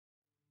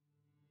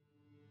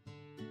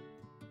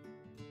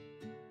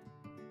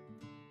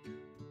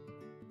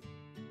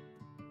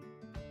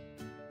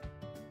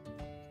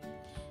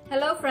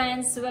Hello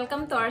friends,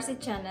 welcome to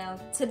RC channel.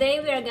 Today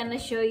we are gonna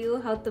show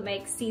you how to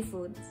make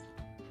seafood.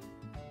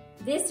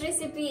 This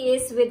recipe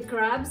is with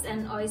crabs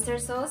and oyster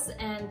sauce,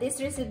 and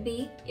this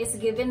recipe is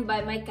given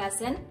by my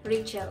cousin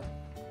Rachel.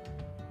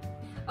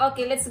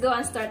 Okay, let's go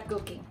and start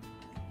cooking.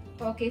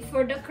 Okay,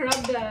 for the crab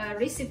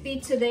recipe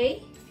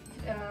today,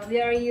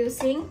 we are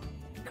using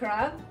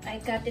crab.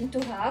 I cut into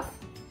half,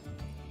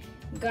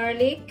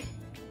 garlic,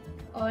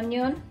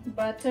 onion,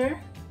 butter,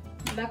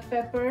 black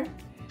pepper,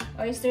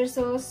 oyster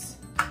sauce,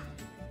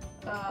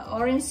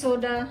 orange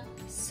soda,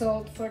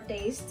 salt for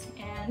taste,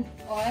 and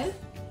oil.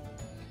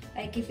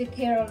 I keep it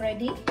here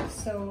already,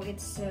 so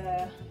it's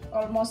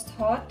almost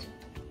hot.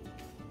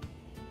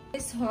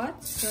 It's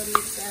hot, so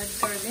let's add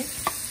garlic.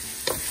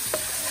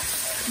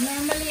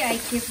 Normally I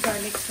keep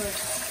garlic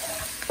first,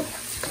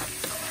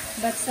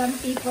 but some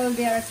people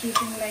they are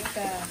keeping like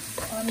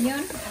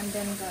onion and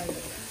then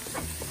garlic.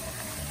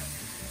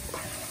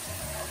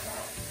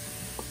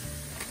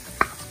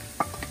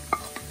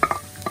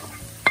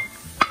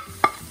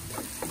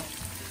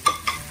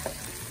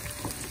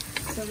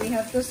 So we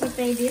have to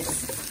saute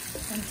this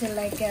until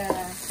like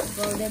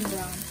golden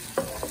brown.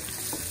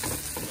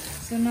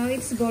 So now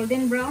it's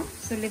golden brown,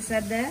 so let's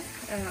add the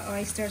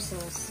oyster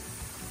sauce.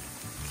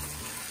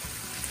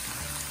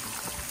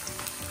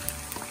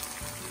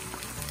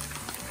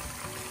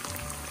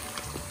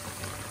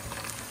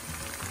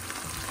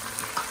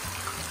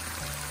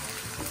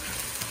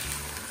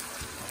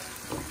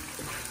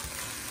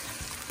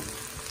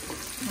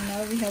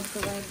 Now we have to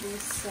add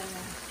this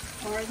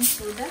orange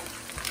soda.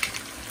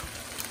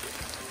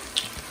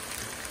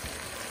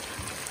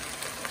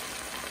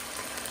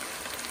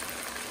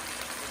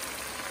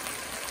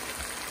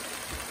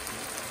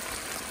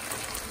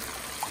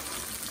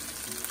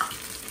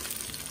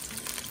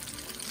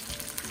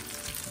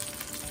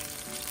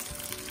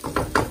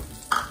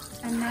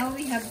 And now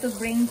we have to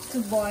bring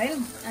to boil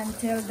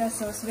until the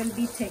sauce will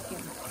be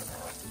taken.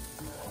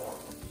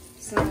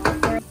 So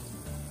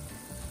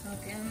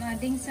okay, I'm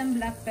adding some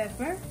black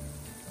pepper.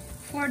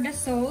 For the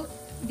salt,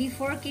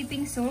 before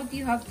keeping salt,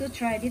 you have to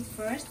try it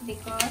first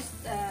because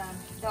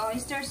the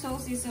oyster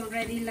sauce is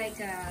already like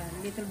a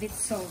little bit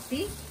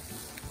salty.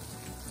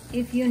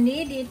 If you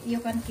need it, you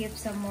can keep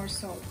some more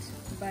salt.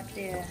 But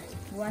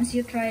once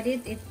you tried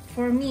it,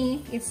 for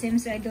me, it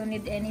seems I don't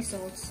need any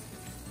salts.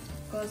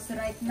 Because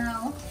right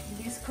now,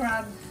 this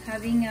crab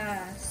having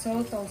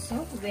salt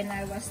also when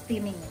I was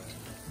steaming it.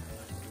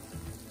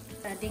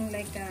 Adding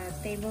like a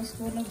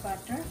tablespoon of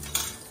butter.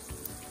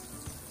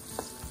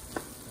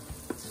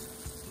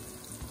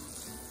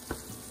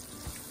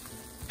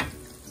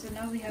 So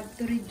now we have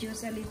to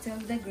reduce a little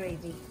the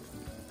gravy.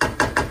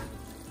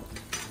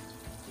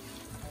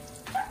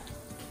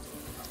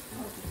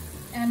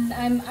 And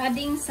I'm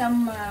adding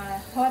some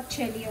hot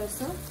chili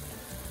also.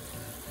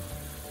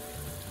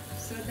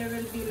 So there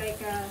will be like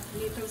a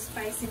little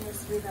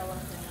spiciness with our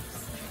crabs.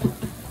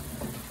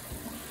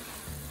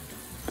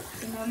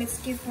 So now let's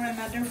keep for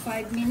another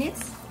 5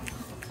 minutes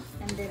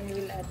and then we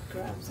will add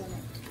crabs on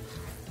it.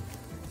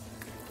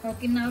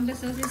 Okay, now the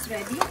sauce is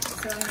ready.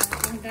 So I'm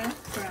adding the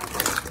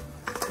crabs.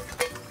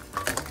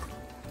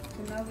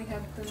 So now we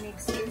have to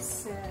mix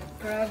these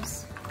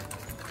crabs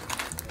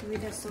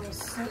with the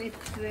sauce so it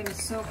will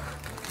soak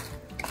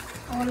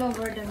all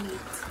over the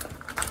meat.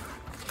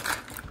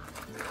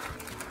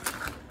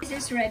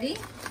 This is ready,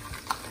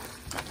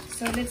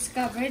 so let's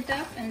cover it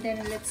up and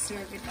then let's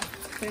serve it up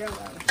for a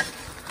while.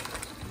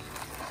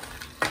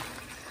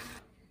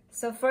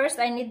 So first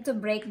I need to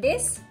break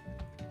this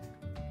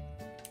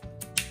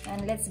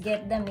and let's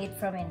get the meat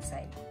from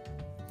inside.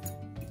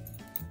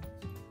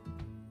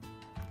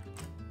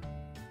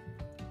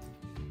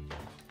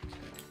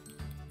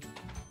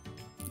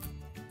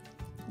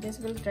 This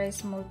will try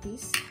small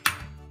piece.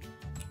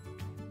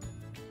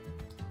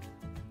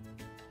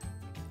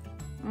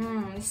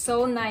 It's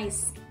so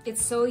nice.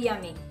 It's so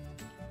yummy.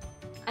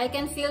 I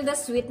can feel the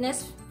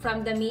sweetness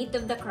from the meat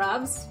of the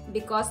crabs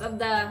because of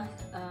the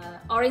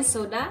orange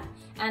soda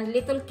and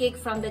little kick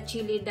from the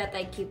chili that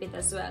I keep it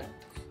as well.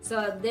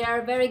 So they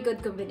are very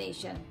good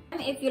combination.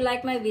 If you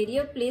like my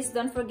video, please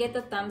don't forget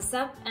to thumbs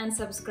up and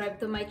subscribe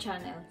to my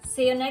channel.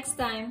 See you next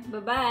time.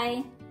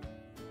 Bye-bye.